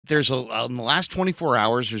there's in the last 24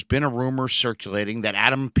 hours, there's been a rumor circulating that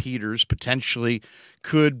Adam Peters potentially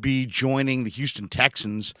could be joining the Houston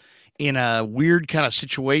Texans in a weird kind of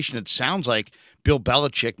situation. It sounds like Bill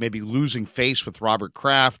Belichick may be losing face with Robert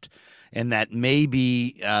Kraft, and that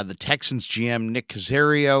maybe the Texans GM Nick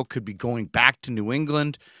Caserio could be going back to New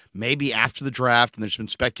England, maybe after the draft. And there's been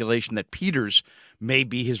speculation that Peters may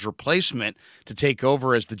be his replacement to take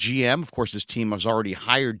over as the GM. Of course, this team has already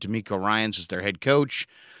hired D'Amico Ryans as their head coach,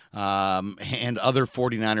 and other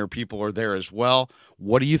 49er people are there as well.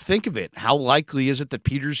 What do you think of it? How likely is it that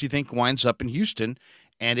Peters, you think, winds up in Houston?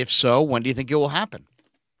 And if so, when do you think it will happen?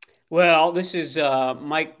 Well, this is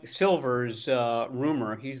Mike Silver's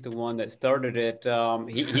rumor. He's the one that started it.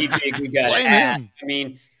 He'd be a good guy to Blame ask. him. I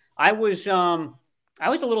mean, I was a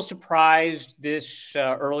little surprised this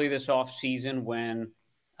early this off season when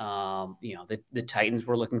the Titans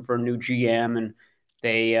were looking for a new GM, and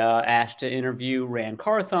they asked to interview Rand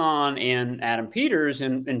Carthon and Adam Peters,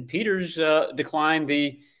 and Peters declined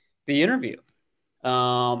the interview.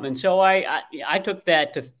 And so I took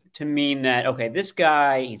that to mean that, okay, this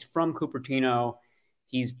guy, he's from Cupertino.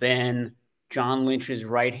 He's been John Lynch's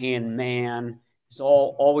right-hand man. There's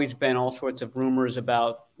always been all sorts of rumors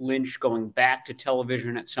about Lynch going back to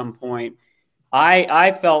television at some point.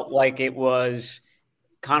 I felt like it was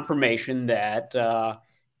confirmation that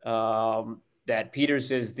that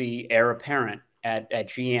Peters is the heir apparent at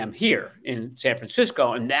GM here in San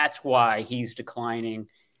Francisco, and that's why he's declining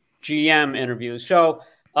GM interviews. So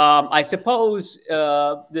I suppose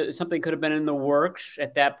something could have been in the works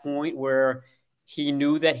at that point where he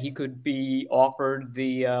knew that he could be offered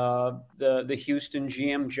the Houston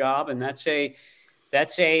GM job, and that's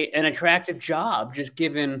an attractive job, just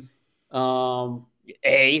given who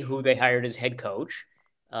they hired as head coach,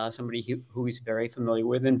 somebody who he's very familiar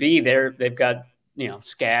with, and B, they've got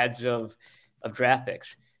scads of draft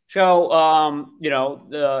picks. So,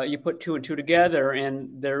 you put two and two together,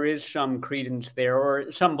 and there is some credence there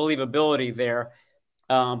or some believability there.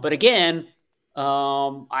 But again,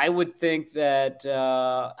 I would think that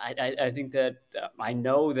I think that I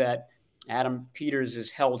know that Adam Peters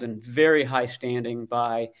is held in very high standing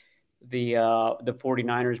by the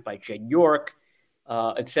 49ers, by Jed York,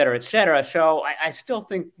 et cetera, et cetera. So I still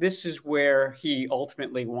think this is where he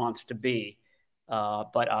ultimately wants to be,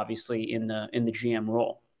 but obviously in the GM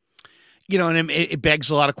role. And it begs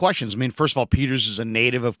a lot of questions. I mean, first of all, Peters is a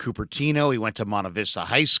native of Cupertino. He went to Monte Vista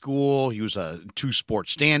High School. He was a two-sport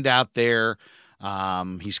standout there.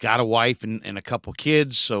 He's got a wife and a couple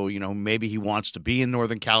kids, so, maybe he wants to be in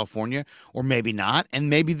Northern California, or maybe not. And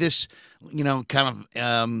maybe this, kind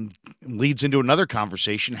of leads into another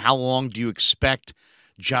conversation. How long do you expect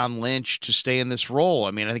John Lynch to stay in this role?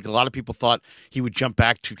 I mean, I think a lot of people thought he would jump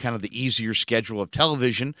back to kind of the easier schedule of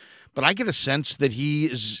television, but I get a sense that he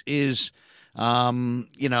is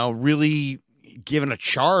really given a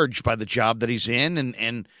charge by the job that he's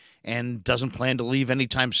in, and doesn't plan to leave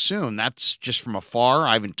anytime soon. That's just from afar.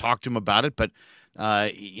 I haven't talked to him about it, but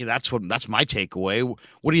that's my takeaway.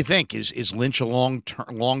 What do you think? Is Lynch a long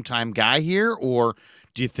time guy here, or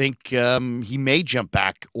do you think he may jump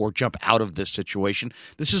back or jump out of this situation?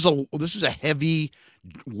 This is a heavy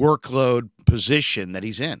workload position that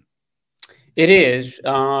he's in. It is. He's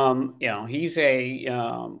I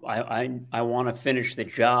want to finish the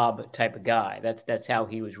job type of guy. That's how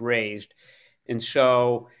he was raised, and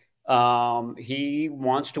so he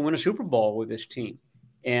wants to win a Super Bowl with his team.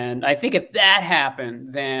 And I think if that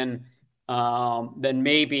happened, then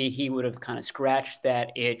maybe he would have kind of scratched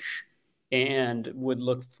that itch and would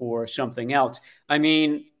look for something else. I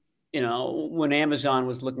mean, when Amazon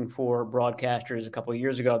was looking for broadcasters a couple of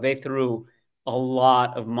years ago, they threw a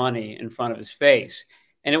lot of money in front of his face.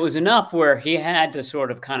 And it was enough where he had to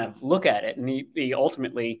sort of kind of look at it, and he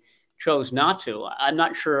ultimately chose not to. I'm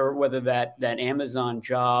not sure whether that Amazon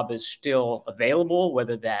job is still available,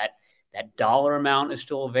 whether that dollar amount is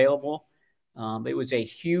still available. It was a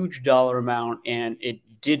huge dollar amount, and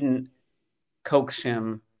it didn't coax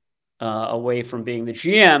him away from being the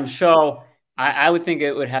GM. So I would think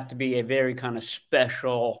it would have to be a very kind of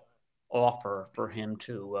special offer for him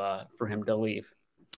to leave.